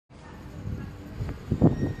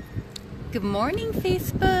Good morning,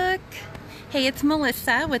 Facebook. Hey, it's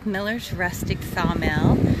Melissa with Miller's Rustic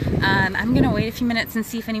Sawmill. I'm gonna wait a few minutes and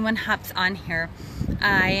see if anyone hops on here.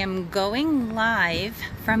 I am going live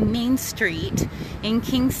from Main Street in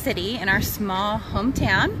King City in our small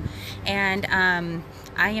hometown, and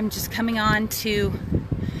I am just coming on to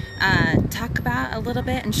talk about a little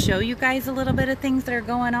bit and show you guys a little bit of things that are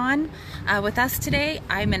going on with us today.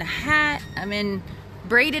 I'm in a hat, I'm in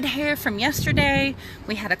braided hair from yesterday.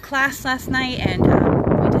 We had a class last night and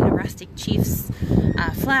we did a Rustic Chiefs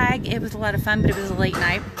flag. It was a lot of fun, but it was a late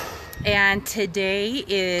night. And today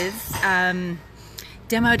is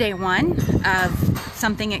demo day one of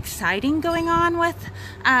something exciting going on with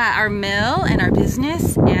our mill and our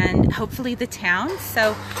business and hopefully the town.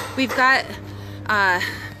 So we've got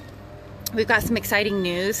some exciting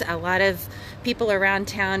news. A lot of people around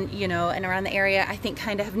town, you know, and around the area, I think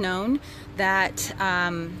kind of have known that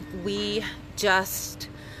we just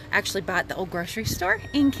actually bought the old grocery store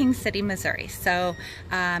in King City, Missouri. So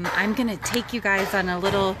I'm gonna take you guys on a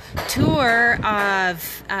little tour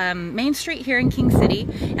of Main Street here in King City,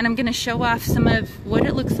 and I'm gonna show off some of what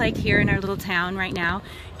it looks like here in our little town right now,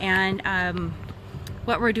 and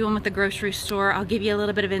what we're doing with the grocery store. I'll give you a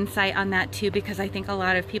little bit of insight on that too, because I think a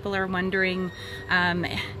lot of people are wondering,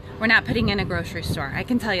 we're not putting in a grocery store. I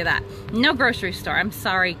can tell you that. No grocery store. I'm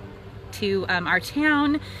sorry to our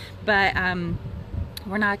town, but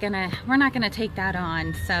we're not gonna take that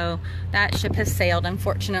on. So that ship has sailed,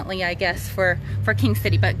 unfortunately, I guess, for King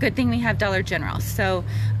City, but good thing we have Dollar General. So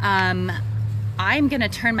I'm gonna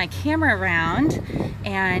turn my camera around,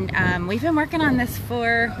 and we've been working on this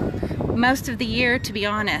for most of the year, to be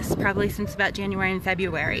honest, probably since about January and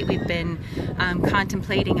February. We've been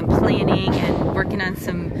contemplating and planning and working on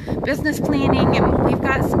some business planning, and we've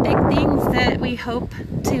got some big things that we hope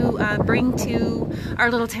to bring to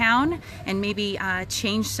our little town, and maybe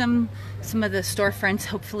change some of the storefronts,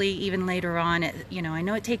 hopefully even later on. You know, I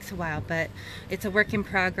know it takes a while, but it's a work in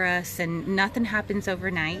progress and nothing happens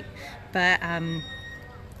overnight. But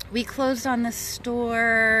we closed on the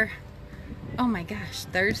store, oh my gosh,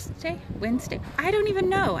 Thursday, Wednesday, I don't even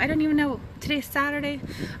know. Today's Saturday.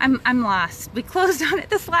 I'm lost. We closed on it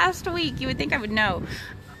this last week. You would think I would know.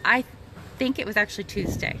 I think it was actually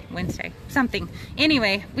Tuesday, Wednesday, something.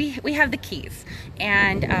 Anyway, we have the keys,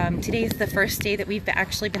 and today is the first day that we've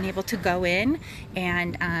actually been able to go in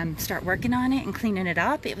and start working on it and cleaning it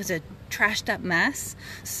up. It was a trashed up mess.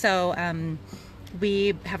 So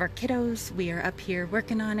we have our kiddos, we are up here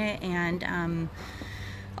working on it, and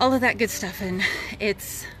all of that good stuff, and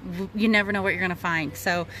you never know what you're gonna find.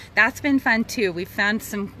 So that's been fun too. We've found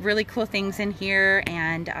some really cool things in here,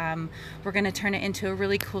 and we're gonna turn it into a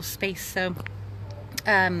really cool space. So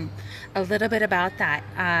a little bit about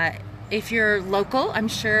that. If you're local, I'm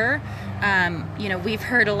sure, you know, we've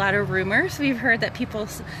heard a lot of rumors. We've heard that people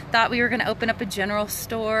thought we were going to open up a general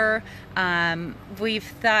store. We've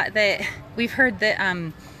heard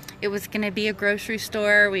that it was going to be a grocery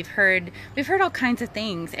store. We've heard all kinds of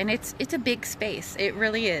things, and it's a big space. It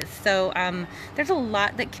really is. So there's a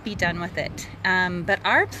lot that could be done with it. But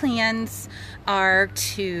our plans are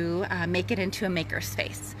to make it into a maker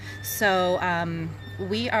space. So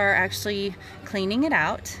we are actually cleaning it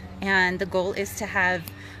out, and the goal is to have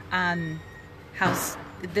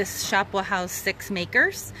this shop will house 6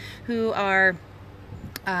 makers who are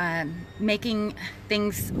making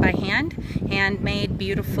things by hand, handmade,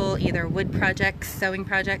 beautiful, either wood projects, sewing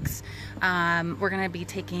projects. We're going to be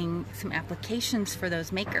taking some applications for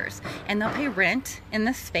those makers, and they'll pay rent in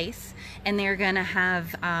this space, and they're going to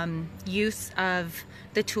have use of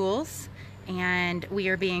the tools. And we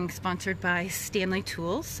are being sponsored by Stanley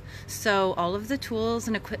Tools. So all of the tools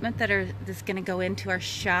and equipment that's going to go into our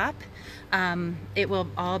shop, it will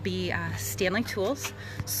all be Stanley Tools.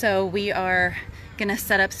 So we are going to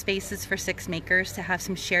set up spaces for 6 makers to have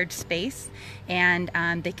some shared space, and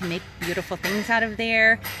they can make beautiful things out of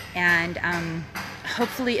there. And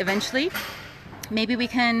hopefully eventually maybe we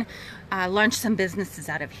can launch some businesses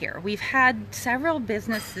out of here. We've had several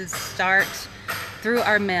businesses start through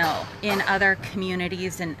our mill in other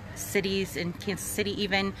communities and cities, in Kansas City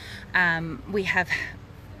even. We have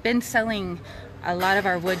been selling a lot of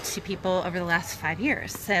our wood to people over the last 5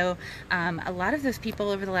 years. So a lot of those people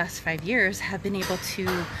over the last 5 years have been able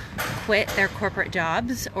to quit their corporate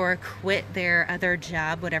jobs or quit their other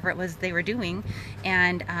job, whatever it was they were doing,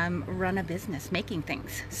 and run a business making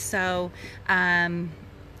things. So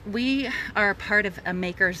we are part of a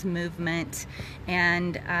makers movement,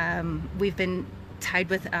 and we've been tied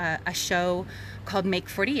with a show called Make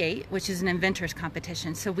 48, which is an inventors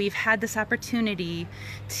competition. So we've had this opportunity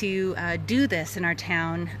to do this in our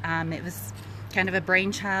town. It was kind of a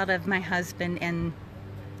brainchild of my husband and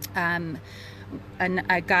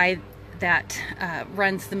a guy that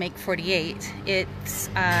runs the Make 48. It's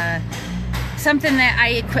something that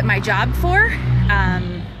I quit my job for.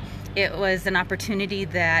 It was an opportunity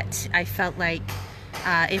that I felt like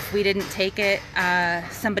if we didn't take it,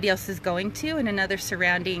 somebody else is going to in another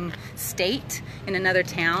surrounding state, in another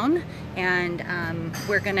town, and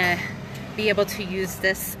we're gonna be able to use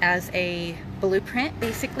this as a blueprint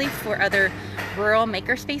basically for other rural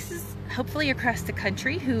maker spaces, hopefully across the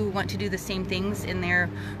country, who want to do the same things in their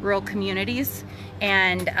rural communities.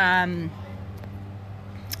 And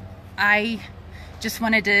I just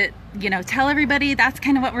wanted to, tell everybody that's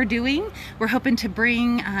kind of what we're doing. We're hoping to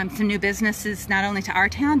bring some new businesses not only to our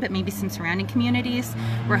town, but maybe some surrounding communities.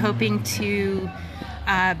 We're hoping to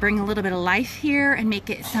bring a little bit of life here and make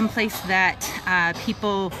it someplace that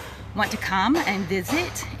people want to come and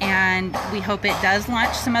visit, and we hope it does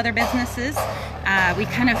launch some other businesses. We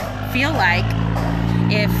kind of feel like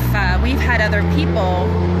if we've had other people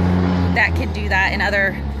that could do that in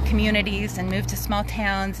other communities and move to small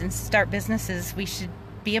towns and start businesses, we should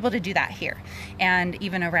be able to do that here and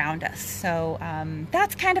even around us. So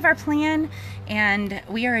that's kind of our plan, and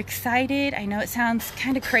we are excited. I know it sounds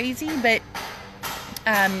kind of crazy, but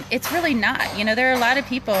it's really not. There are a lot of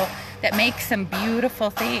people that make some beautiful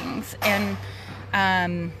things, and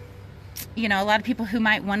a lot of people who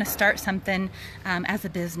might want to start something as a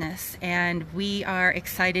business, and we are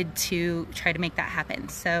excited to try to make that happen.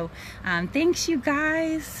 So thanks, you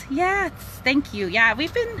guys. Yes, thank you. Yeah,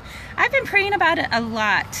 I've been praying about it a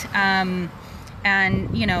lot, and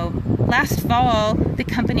last fall the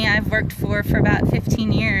company I've worked for about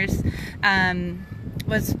 15 years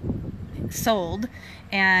was sold,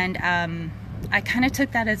 and I kind of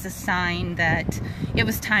took that as a sign that it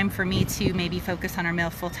was time for me to maybe focus on our mill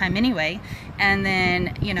full time anyway. And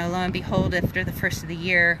then, lo and behold, after the first of the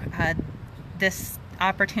year, this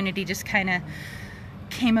opportunity just kind of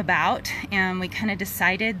came about, and we kind of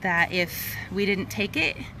decided that if we didn't take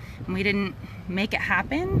it and we didn't make it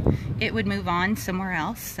happen, it would move on somewhere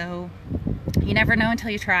else. So you never know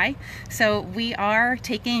until you try. So we are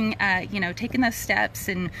taking those steps,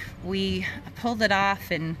 and we pulled it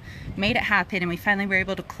off and made it happen, and we finally were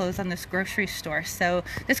able to close on this grocery store. So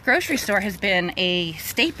this grocery store has been a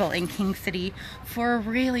staple in King City for a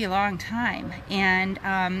really long time, and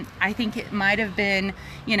I think it might have been,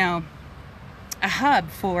 a hub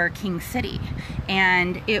for King City,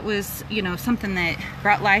 and it was, something that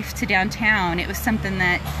brought life to downtown. It was something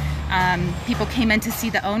that people came in to see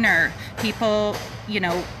the owner. People,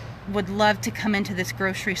 would love to come into this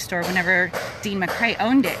grocery store whenever Dean McCray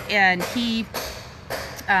owned it. And he,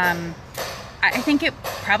 I think it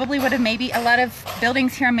probably would have, maybe a lot of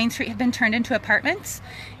buildings here on Main Street have been turned into apartments.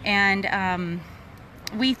 And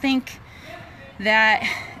we think that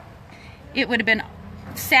it would have been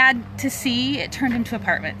sad to see it turned into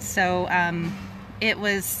apartments. So it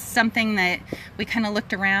was something that we kind of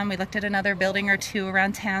looked around. We looked at another building or two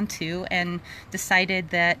around town too, and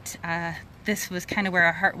decided that this was kind of where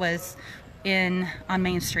our heart was on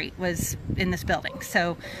Main Street, was in this building.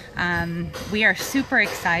 So we are super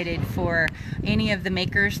excited for any of the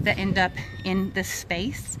makers that end up in this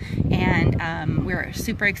space, and we're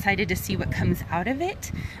super excited to see what comes out of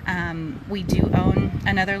it. We do own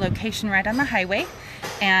another location right on the highway,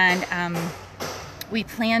 and we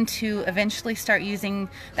plan to eventually start using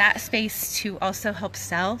that space to also help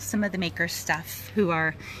sell some of the maker stuff who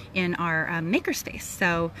are in our makerspace.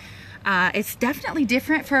 So it's definitely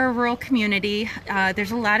different for a rural community.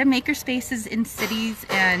 There's a lot of maker spaces in cities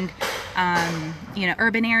and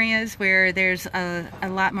urban areas where there's a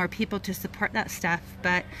lot more people to support that stuff.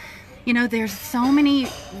 But there's so many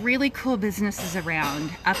really cool businesses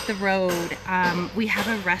around up the road. We have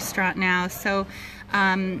a restaurant now, so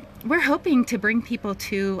we're hoping to bring people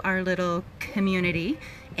to our little community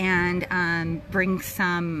and bring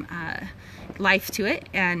some life to it,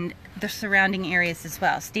 and the surrounding areas as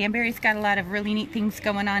well. Stanberry's got a lot of really neat things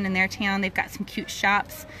going on in their town. They've got some cute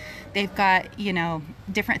shops. They've got,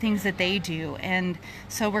 different things that they do. And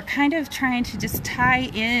so we're kind of trying to just tie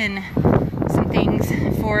in some things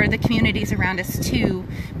for the communities around us too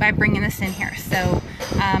by bringing this in here. So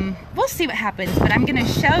we'll see what happens, but I'm going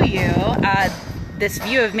to show you this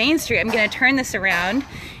view of Main Street. I'm going to turn this around,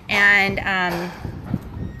 and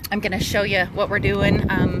I'm going to show you what we're doing.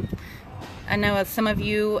 I know some of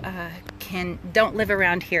you don't live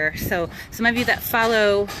around here, so some of you that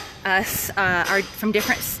follow us are from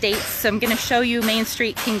different states. So I'm going to show you Main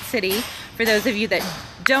Street, King City, for those of you that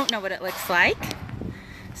don't know what it looks like.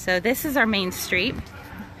 So this is our Main Street,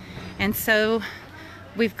 and so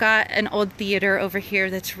we've got an old theater over here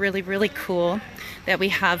that's really, really cool that we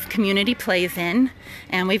have community plays in.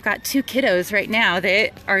 And we've got 2 kiddos right now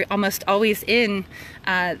that are almost always in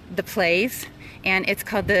the plays. And it's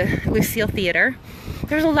called the Lucille Theater.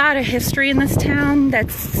 There's a lot of history in this town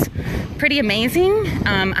that's pretty amazing.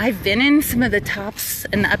 I've been in some of the tops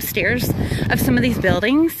and the upstairs of some of these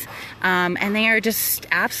buildings, and they are just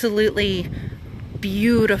absolutely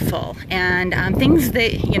beautiful, and things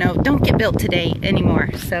that, you know, don't get built today anymore.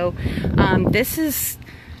 So this is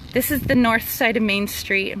the north side of Main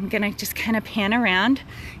Street. I'm gonna just kind of pan around.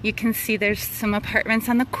 You can see there's some apartments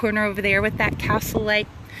on the corner over there with that castle-like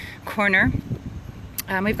corner.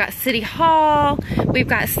 We've got City Hall, we've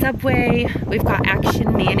got Subway, we've got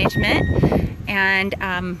Action Management, and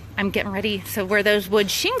I'm getting ready. So where those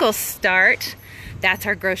wood shingles start, that's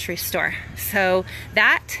our grocery store. So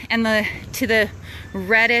that, and to the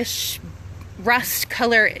reddish rust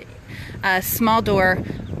color small door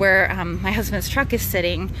where my husband's truck is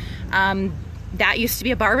sitting, that used to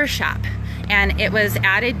be a barber shop, and it was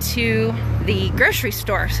added to the grocery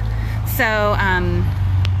stores. So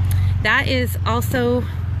that is also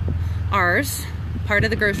ours, part of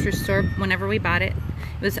the grocery store whenever we bought it.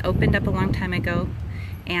 It was opened up a long time ago,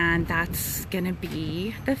 and that's gonna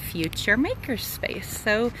be the future makerspace.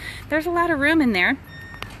 So there's a lot of room in there.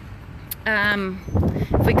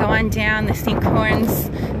 If we go on down the St. Horns,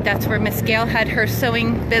 that's where Miss Gail had her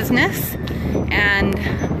sewing business. And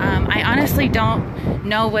I honestly don't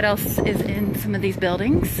know what else is in some of these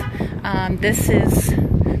buildings. This is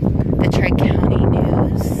the Tri-County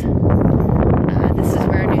News. This is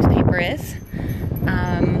where our newspaper is.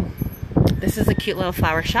 This is a cute little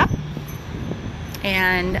flower shop.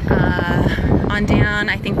 And on down,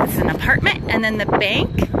 I think this is an apartment, and then the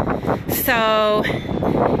bank. So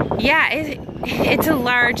yeah, it's a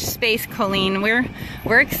large space, Colleen.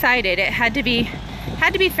 We're excited. It had to be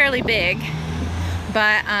fairly big,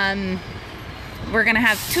 but we're gonna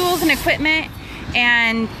have tools and equipment,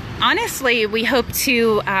 and honestly, we hope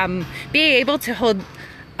to be able to hold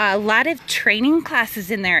a lot of training classes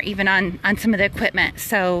in there, even on some of the equipment.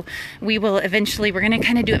 So we will eventually, we're gonna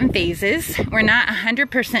kind of do it in phases. We're not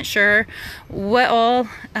 100% sure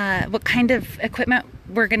what kind of equipment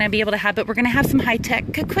we're gonna be able to have, but we're gonna have some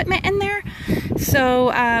high-tech equipment in there.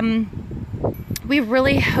 So we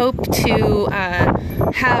really hope to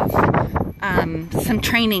have some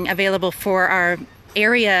training available for our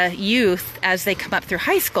area youth as they come up through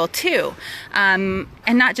high school too, and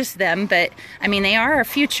not just them, but I mean, they are our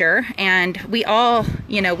future, and we all,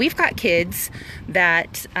 you know, we've got kids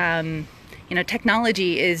that you know,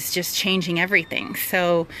 technology is just changing everything.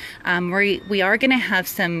 So we are going to have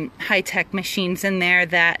some high-tech machines in there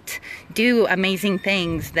that do amazing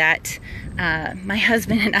things that my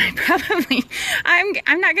husband and I probably,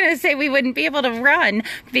 I'm not going to say we wouldn't be able to run,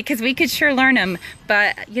 because we could sure learn them.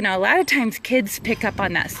 But, you know, a lot of times kids pick up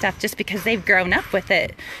on that stuff just because they've grown up with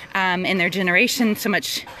it in their generation so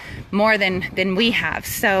much more than we have.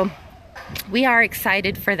 So we are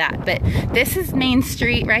excited for that. But this is Main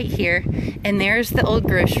Street right here, and there's the old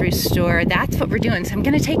grocery store. That's what we're doing. So I'm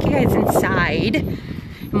gonna take you guys inside and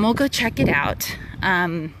we'll go check it out.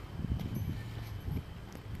 I'll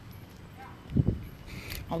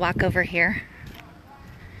walk over here.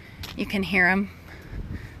 You can hear them.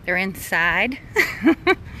 They're inside.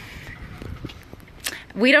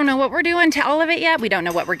 We don't know what we're doing to all of it yet. We don't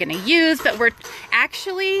know what we're gonna use, but we're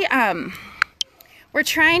actually we're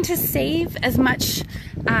trying to save as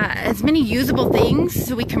many usable things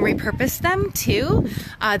so we can repurpose them too.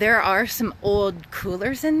 There are some old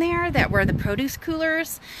coolers in there that were the produce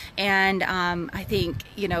coolers, and I think,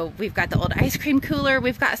 you know, we've got the old ice cream cooler.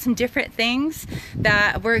 We've got some different things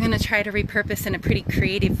that we're gonna try to repurpose in a pretty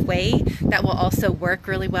creative way that will also work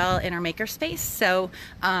really well in our makerspace. So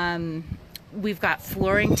we've got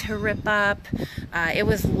flooring to rip up. It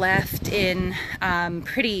was left in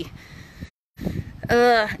pretty,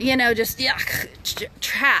 you know, just yuck,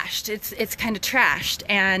 trashed. It's kind of trashed,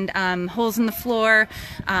 and holes in the floor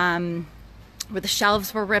where the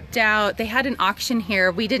shelves were ripped out. They had an auction here.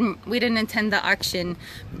 We didn't attend the auction,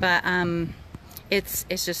 but it's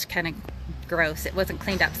just kind of gross. It wasn't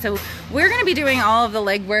cleaned up. So we're going to be doing all of the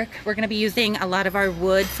legwork. We're going to be using a lot of our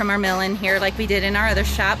wood from our mill in here, like we did in our other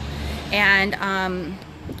shop, and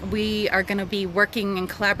we are going to be working and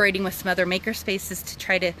collaborating with some other maker spaces to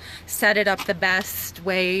try to set it up the best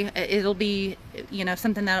way. It'll be, you know,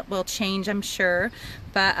 something that will change, I'm sure,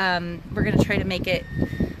 but we're going to try to make it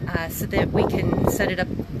so that we can set it up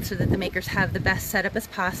so that the makers have the best setup as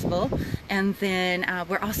possible. And then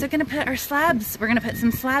we're also going to put our slabs, we're going to put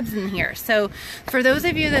some slabs in here. So for those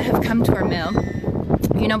of you that have come to our mill,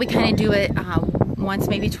 you know, we kind of do it once,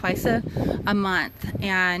 maybe twice a month,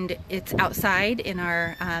 and it's outside in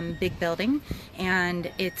our big building,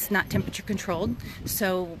 and it's not temperature controlled,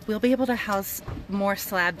 so we'll be able to house more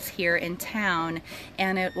slabs here in town,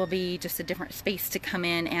 and it will be just a different space to come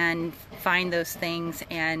in and find those things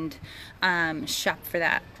and shop for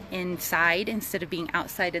that inside instead of being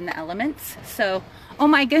outside in the elements. So, oh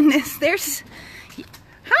my goodness, there's,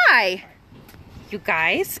 hi you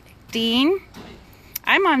guys, Dean.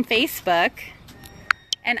 I'm on Facebook,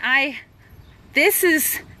 and this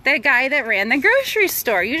is the guy that ran the grocery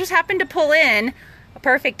store. You just happened to pull in a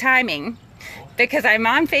perfect timing, because I'm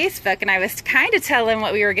on Facebook and I was kind of telling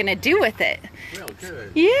what we were going to do with it. Well,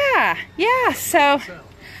 good. Yeah, so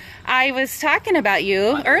I was talking about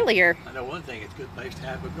you earlier. I know one thing, it's a good place to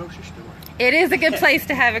have a grocery store. It is a good place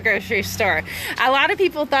to have a grocery store. A lot of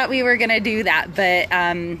people thought we were going to do that, but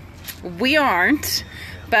we aren't.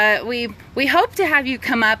 But we hope to have you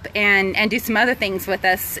come up and do some other things with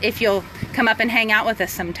us if you'll come up and hang out with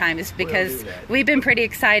us sometimes, because we've been pretty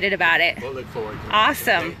excited about it. We'll look forward to it.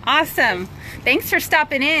 Awesome, awesome. Thanks for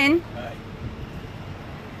stopping in. Bye.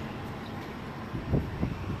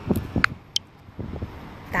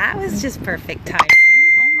 That was just perfect timing.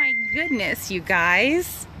 Oh my goodness, you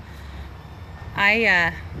guys.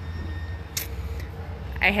 I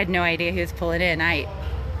had no idea he was pulling in.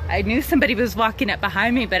 I knew somebody was walking up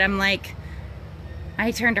behind me, but I'm like,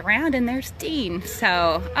 I turned around and there's Dean.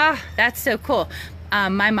 So, that's so cool.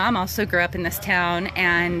 My mom also grew up in this town,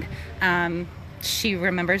 and she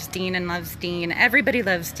remembers Dean and loves Dean. Everybody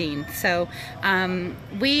loves Dean. So,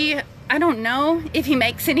 I don't know if he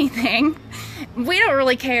makes anything. We don't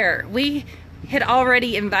really care. We had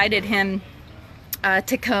already invited him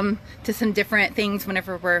to come to some different things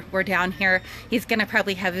whenever we're down here. He's gonna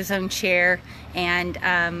probably have his own chair, and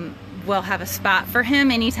we'll have a spot for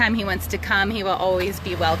him. Anytime he wants to come, he will always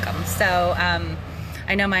be welcome. So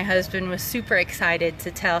I know my husband was super excited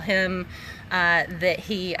to tell him that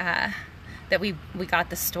we got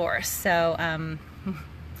the store. So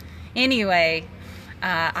anyway,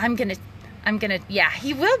 I'm gonna, yeah,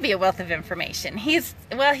 he will be a wealth of information. He's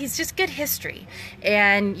just good history,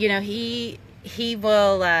 and you know, he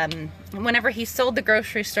will, whenever he sold the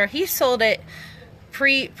grocery store, he sold it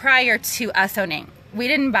prior to us owning. We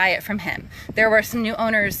didn't buy it from him. There were some new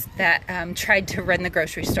owners that tried to run the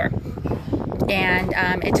grocery store, and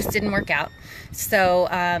it just didn't work out. So,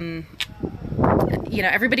 you know,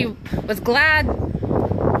 everybody was glad,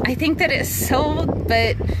 I think, that it sold,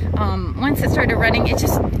 but once it started running,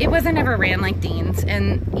 it wasn't ever ran like Dean's.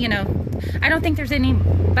 And, you know, I don't think there's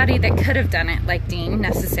anybody that could have done it like Dean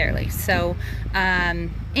necessarily. So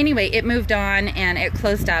anyway, it moved on and it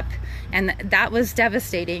closed up, and that was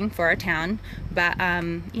devastating for our town. But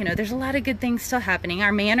you know, there's a lot of good things still happening.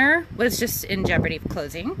 Our manor was just in jeopardy of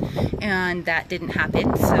closing, and that didn't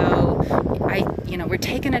happen. So you know, we're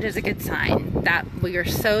taking it as a good sign that we are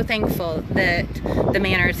so thankful that the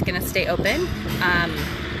manor is going to stay open.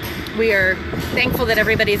 We are thankful that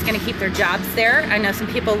everybody's going to keep their jobs there. I know some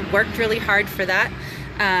people worked really hard for that.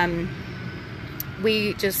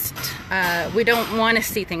 We just, we don't want to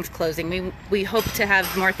see things closing. We hope to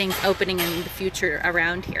have more things opening in the future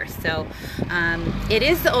around here. So it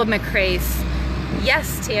is the old McRae's.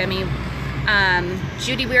 Yes, Tammy.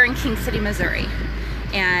 Judy, we're in King City, Missouri.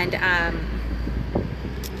 And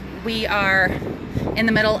we are in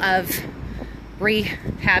the middle of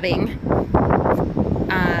rehabbing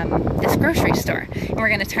this grocery store, and we're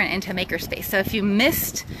going to turn it into a makerspace. So if you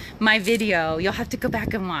missed my video, you'll have to go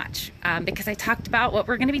back and watch, because I talked about what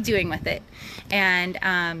we're going to be doing with it.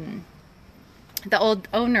 And the old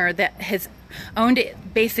owner that has owned it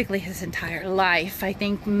basically his entire life, I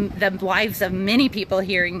think the lives of many people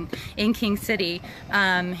here in King City,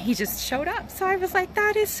 he just showed up. So I was like,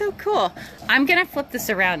 that is so cool. I'm gonna flip this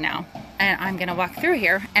around now, and I'm gonna walk through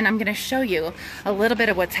here, and I'm gonna show you a little bit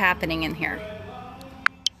of what's happening in here.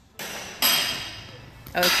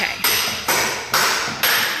 Okay,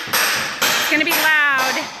 it's gonna be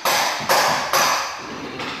loud.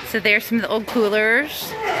 So there's some of the old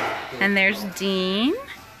coolers, and there's Dean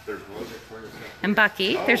and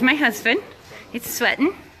Bucky. There's my husband. He's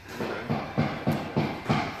sweating.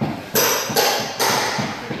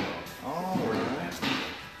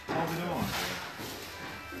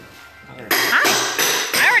 Hi.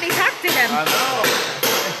 I already talked to him.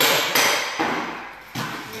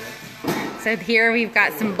 So here we've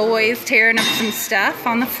got some boys tearing up some stuff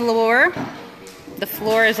on the floor. The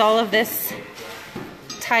floor is all of this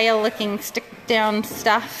tile-looking stick-down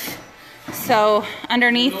stuff. So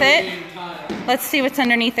underneath it, let's see what's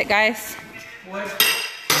underneath it, guys. So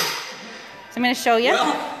I'm going to show you.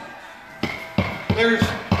 Well, there's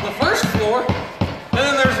the first floor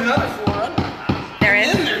then there's another floor under the house. There is?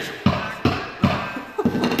 And then there's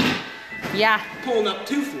Yeah, pulling up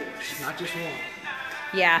 2 floors, not just 1.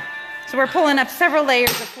 yeah. So we're pulling up several layers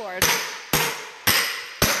of floors.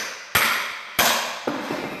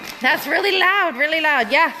 That's really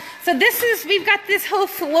loud, yeah. So we've got this whole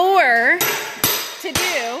floor to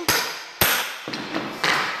do.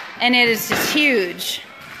 And it is just huge.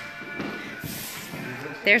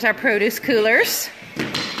 There's our produce coolers.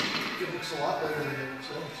 It looks a lot better than it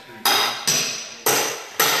looks on the street.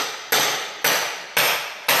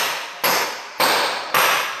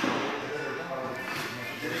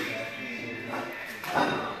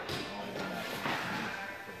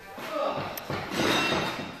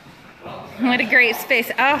 What a great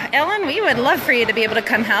space. Oh, Ellen, we would love for you to be able to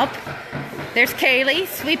come help. There's Kaylee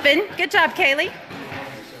sweeping. Good job, Kaylee.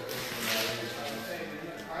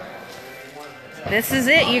 This is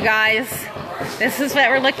it, you guys. This is what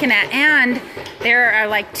we're looking at. And there are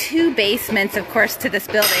like 2 basements, of course, to this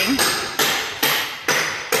building.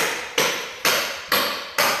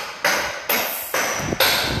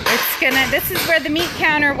 This is where the meat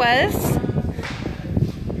counter was.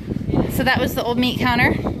 So that was the old meat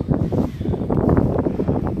counter.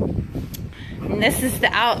 And this is the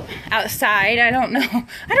outside. I don't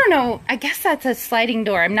know. I guess that's a sliding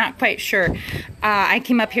door. I'm not quite sure. I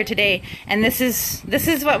came up here today, and this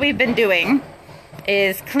is what we've been doing,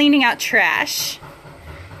 is cleaning out trash.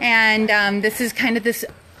 And this is kind of this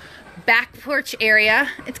back porch area.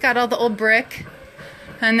 It's got all the old brick.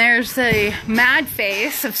 And there's a mad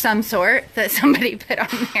face of some sort that somebody put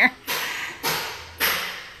on there.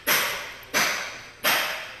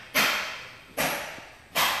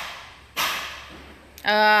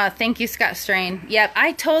 Thank you, Scott Strain. Yep,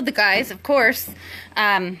 I told the guys, of course,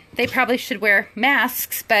 they probably should wear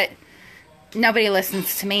masks, but nobody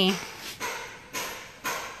listens to me.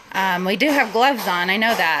 We do have gloves on, I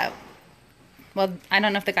know that. Well, I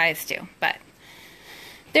don't know if the guys do, but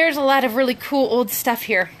there's a lot of really cool old stuff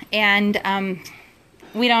here, and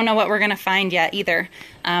we don't know what we're gonna find yet either.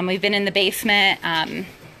 We've been in the basement.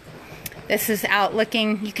 This is out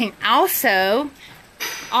looking. You can also,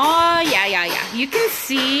 oh yeah. You can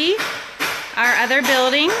see our other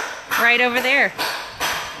building right over there.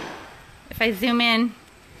 If I zoom in,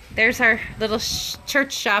 there's our little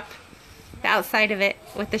church shop, the outside of it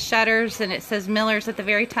with the shutters, and it says Miller's at the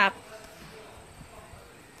very top.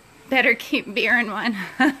 Better keep beer in one.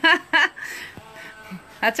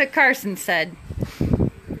 That's what Carson said.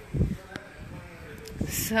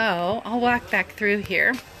 So I'll walk back through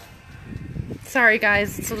here. Sorry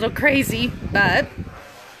guys, it's a little crazy, but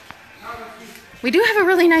we do have a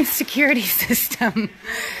really nice security system.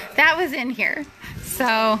 That was in here.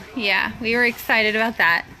 So yeah, we were excited about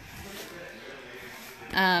that.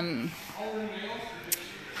 I'm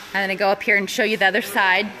gonna go up here and show you the other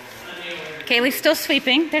side. Kaylee's still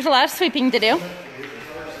sweeping. There's a lot of sweeping to do.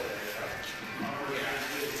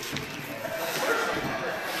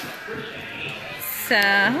 So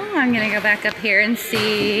I'm gonna go back up here and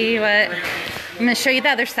see what, I'm gonna show you the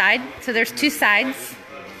other side. So there's 2 sides.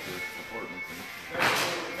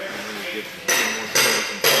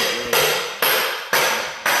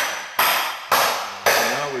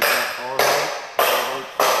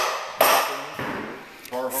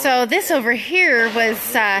 So this over here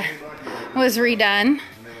was redone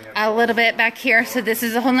a little bit back here. So this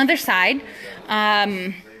is a whole nother side.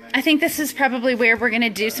 I think this is probably where we're gonna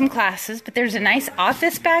do some classes, but there's a nice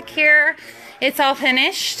office back here. It's all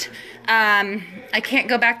finished. I can't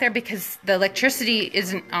go back there because the electricity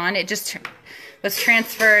isn't on. It just was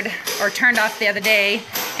transferred or turned off the other day,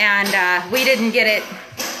 and we didn't get it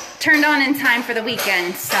turned on in time for the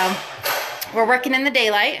weekend. So we're working in the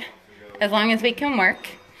daylight as long as we can work.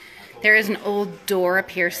 There is an old door up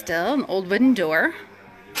here still, an old wooden door.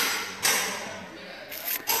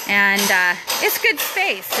 And it's good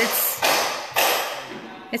space.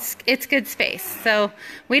 It's good space. So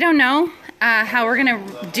we don't know how we're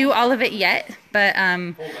gonna do all of it yet, but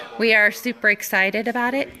we are super excited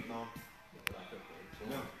about it.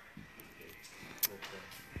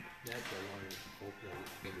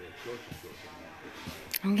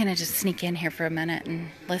 I'm gonna just sneak in here for a minute and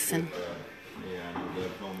listen. Yeah, I know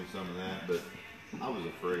Deb told me some of that, but I was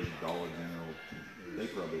afraid Dollar General, they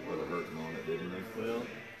probably put a hurting on it, didn't they? Well,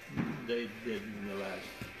 they did in the last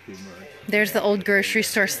 2 months. There's the old grocery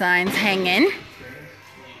store signs hanging.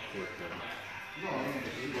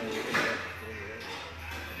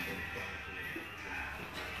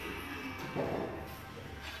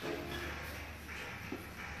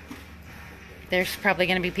 There's probably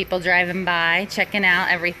going to be people driving by, checking out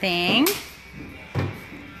everything.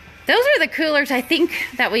 Those are the coolers I think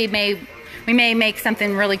that we may we may make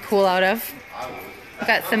something really cool out of. We've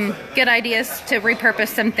got some good ideas to repurpose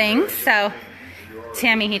some things, so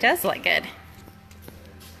Tammy, he does look good.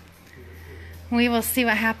 We will see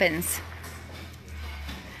what happens.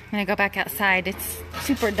 I'm gonna go back outside. It's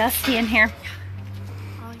super dusty in here.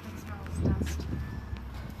 All you can smell is dust.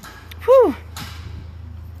 Whew.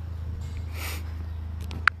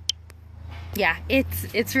 Yeah,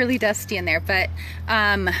 it's really dusty in there, but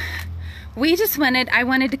I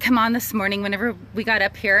wanted to come on this morning whenever we got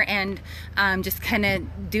up here and just kind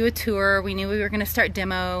of do a tour. We knew we were going to start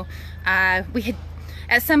demo. We had,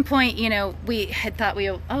 at some point, you know, we had thought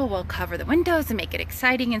we'll cover the windows and make it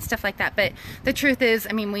exciting and stuff like that. But the truth is,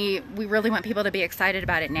 I mean, we really want people to be excited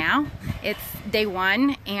about it now. It's day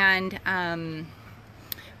one, and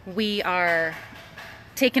we are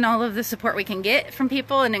taking all of the support we can get from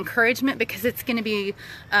people and encouragement, because it's going to be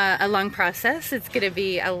a long process. It's going to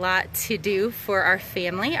be a lot to do for our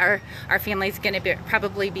family. Our family's going to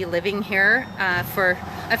probably be living here for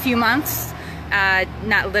a few months,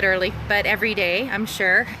 not literally, but every day, I'm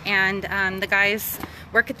sure. And the guys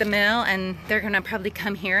work at the mill, and they're going to probably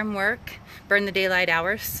come here and work, burn the daylight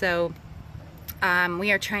hours. So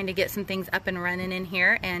we are trying to get some things up and running in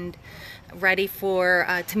here and ready for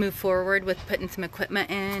to move forward with putting some equipment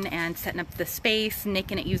in and setting up the space and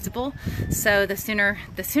making it usable. So the sooner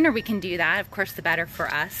we can do that, of course, the better for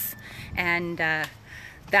us. And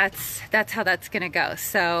that's how that's gonna go.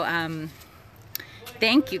 So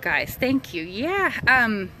thank you guys, thank you. Yeah,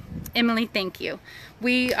 Emily, thank you.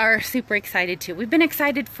 We are super excited too. We've been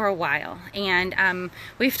excited for a while, and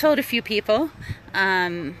we've told a few people,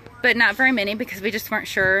 but not very many, because we just weren't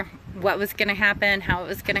sure what was going to happen, how it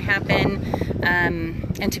was going to happen.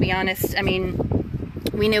 And to be honest, I mean,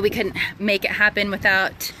 we knew we couldn't make it happen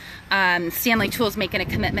without Stanley Tools making a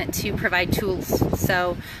commitment to provide tools.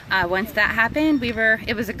 So once that happened,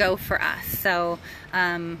 it was a go for us. So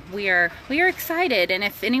we are excited. And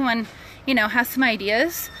if anyone, you know, has some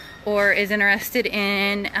ideas or is interested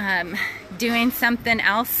in doing something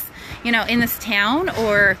else, you know, in this town,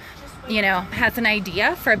 or, you know, has an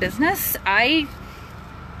idea for a business,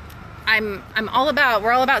 we're all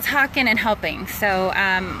about talking and helping. So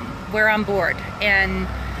we're on board, and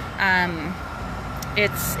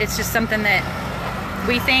it's just something that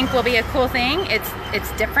we think will be a cool thing.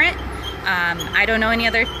 It's different. I don't know any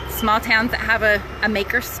other small towns that have a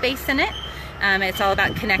maker space in it. It's all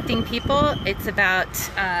about connecting people. It's about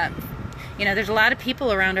you know, there's a lot of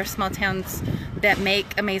people around our small towns that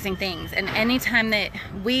make amazing things, and anytime that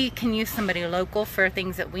we can use somebody local for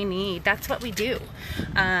things that we need, that's what we do.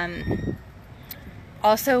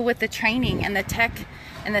 Also with the training and the tech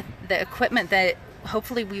and the equipment that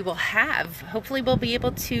hopefully we will have, hopefully we'll be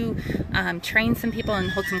able to train some people and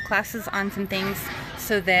hold some classes on some things,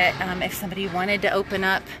 so that if somebody wanted to open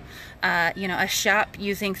up you know, a shop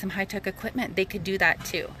using some high-tech equipment, they could do that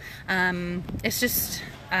too. It's just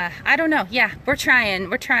I don't know. Yeah, we're trying,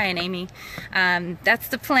 Amy. That's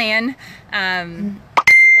the plan.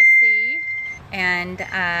 We will see, and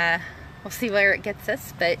we'll see where it gets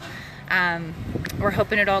us, but we're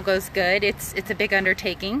hoping it all goes good. It's a big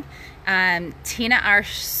undertaking. Tina, our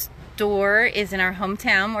store is in our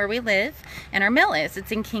hometown where we live, and our mill it's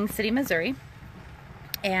in King City, Missouri.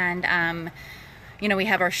 And you know, we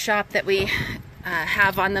have our shop that we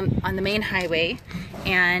have on the main highway,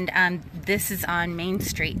 and this is on Main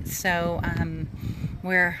Street. So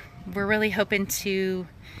we're really hoping to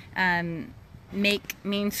make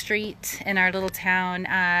Main Street in our little town,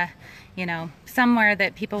 you know, somewhere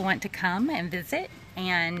that people want to come and visit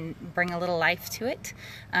and bring a little life to it.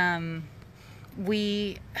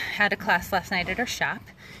 We had a class last night at our shop,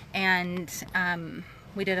 and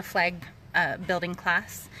we did a flag building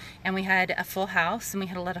class, and we had a full house, and we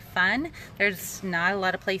had a lot of fun. There's not a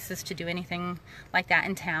lot of places to do anything like that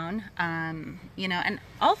in town, you know, and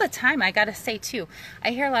all the time, I gotta say too,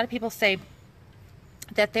 I hear a lot of people say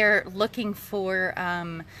that they're looking for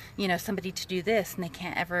you know, somebody to do this, and they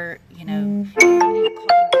can't ever, you know, call them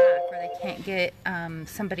back, or they can't get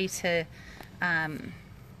somebody to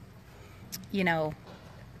you know,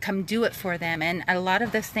 come do it for them. And a lot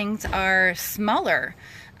of those things are smaller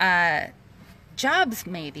jobs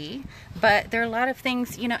maybe, but there are a lot of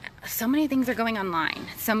things, you know, so many things are going online,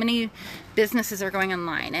 so many businesses are going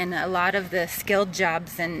online, and a lot of the skilled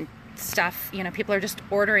jobs and stuff, you know, people are just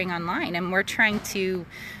ordering online, and we're trying to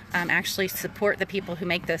actually support the people who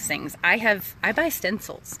make those things. I buy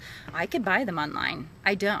stencils. I could buy them online.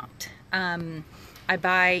 I don't. I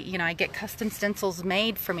buy, you know, I get custom stencils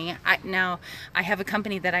made for me. Now I have a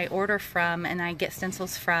company that I order from, and I get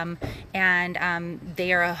stencils from, and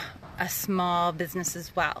they are a small business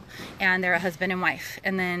as well, and they're a husband and wife.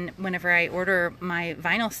 And then whenever I order my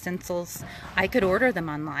vinyl stencils, I could order them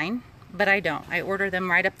online, but I don't. I order them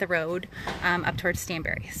right up the road, up towards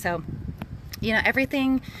Stanberry. So, you know,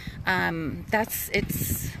 everything,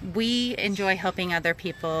 we enjoy helping other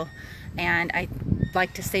people, and I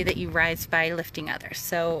like to say that you rise by lifting others.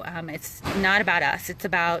 So it's not about us, it's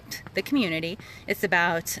about the community. It's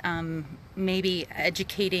about maybe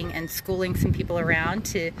educating and schooling some people around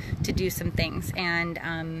to do some things,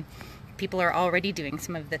 and people are already doing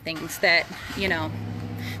some of the things that, you know,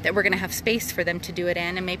 that we're going to have space for them to do it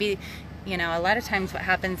in. And maybe, you know, a lot of times what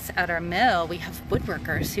happens at our mill, we have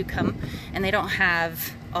woodworkers who come and they don't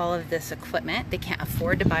have all of this equipment. They can't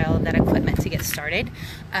afford to buy all of that equipment to get started.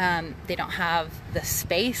 They don't have the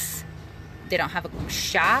space. They don't have a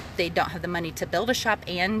shop. They don't have the money to build a shop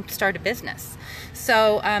and start a business.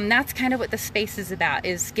 So that's kind of what the space is about,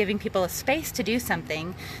 is giving people a space to do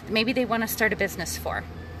something that maybe they want to start a business for.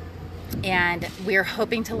 And we're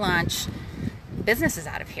hoping to launch businesses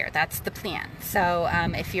out of here. That's the plan. So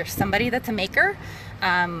if you're somebody that's a maker,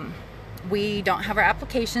 we don't have our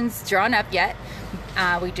applications drawn up yet.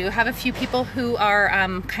 We do have a few people who are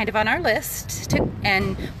kind of on our list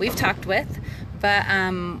and we've talked with, but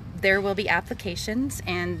there will be applications,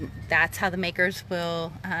 and that's how the makers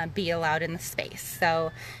will be allowed in the space.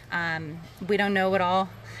 So we don't know what all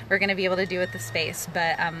we're going to be able to do with the space,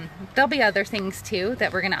 but there'll be other things too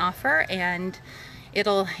that we're going to offer, and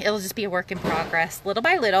it'll just be a work in progress, little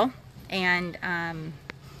by little, and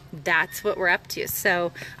that's what we're up to.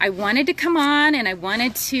 So I wanted to come on and I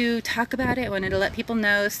wanted to talk about it. I wanted to let people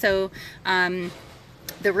know. So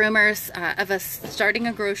the rumors of us starting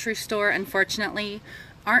a grocery store, unfortunately,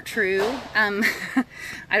 aren't true.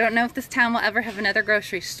 I don't know if this town will ever have another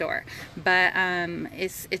grocery store, but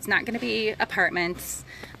it's not going to be apartments.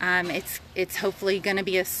 It's hopefully going to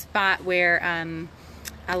be a spot where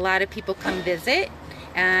a lot of people come visit,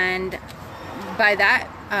 and by that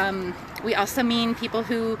we also mean people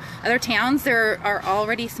who, other towns, there are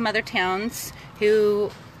already some other towns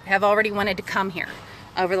who have already wanted to come here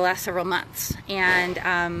over the last several months,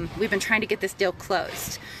 and we've been trying to get this deal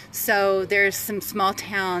closed. So there's some small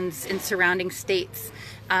towns in surrounding states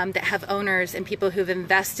that have owners and people who've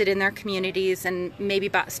invested in their communities and maybe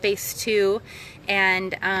bought space too,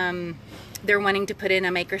 and they're wanting to put in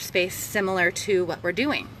a maker space similar to what we're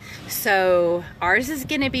doing. So ours is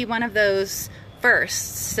going to be one of those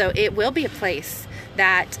first. So it will be a place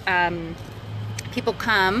that people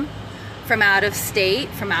come from out of state,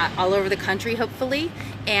 from all over the country, hopefully,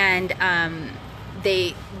 and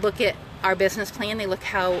they look at our business plan, they look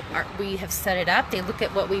how we have set it up, they look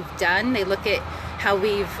at what we've done, they look at how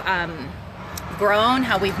we've grown,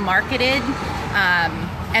 how we've marketed,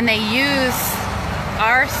 and they use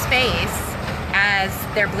our space as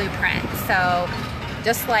their blueprint. So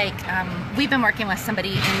just like we've been working with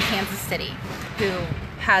somebody in Kansas City who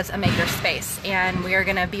has a maker space, and we are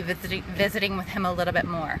going to be visiting with him a little bit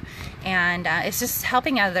more, and it's just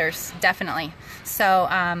helping others, definitely. So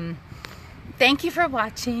thank you for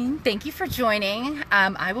watching, thank you for joining.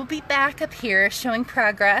 I will be back up here showing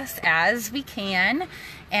progress as we can,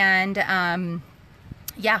 and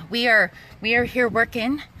yeah, we are here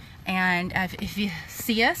working. And if you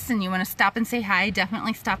see us and you want to stop and say hi,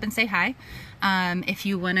 definitely stop and say hi. If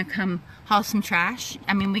you want to come haul some trash,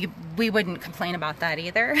 I mean, we wouldn't complain about that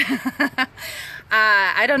either.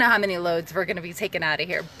 I don't know how many loads we're going to be taking out of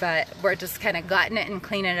here, but we're just kind of gutting it and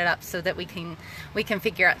cleaning it up so that we can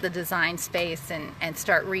figure out the design space and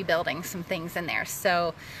start rebuilding some things in there.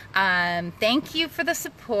 So thank you for the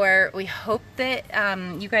support. We hope that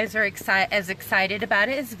you guys are as excited about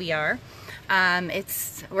it as we are.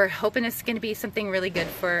 We're hoping it's going to be something really good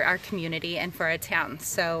for our community and for our town.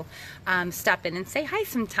 So stop in and say hi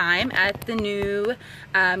sometime at the new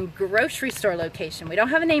grocery store location. We don't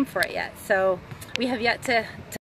have a name for it yet, so we have yet to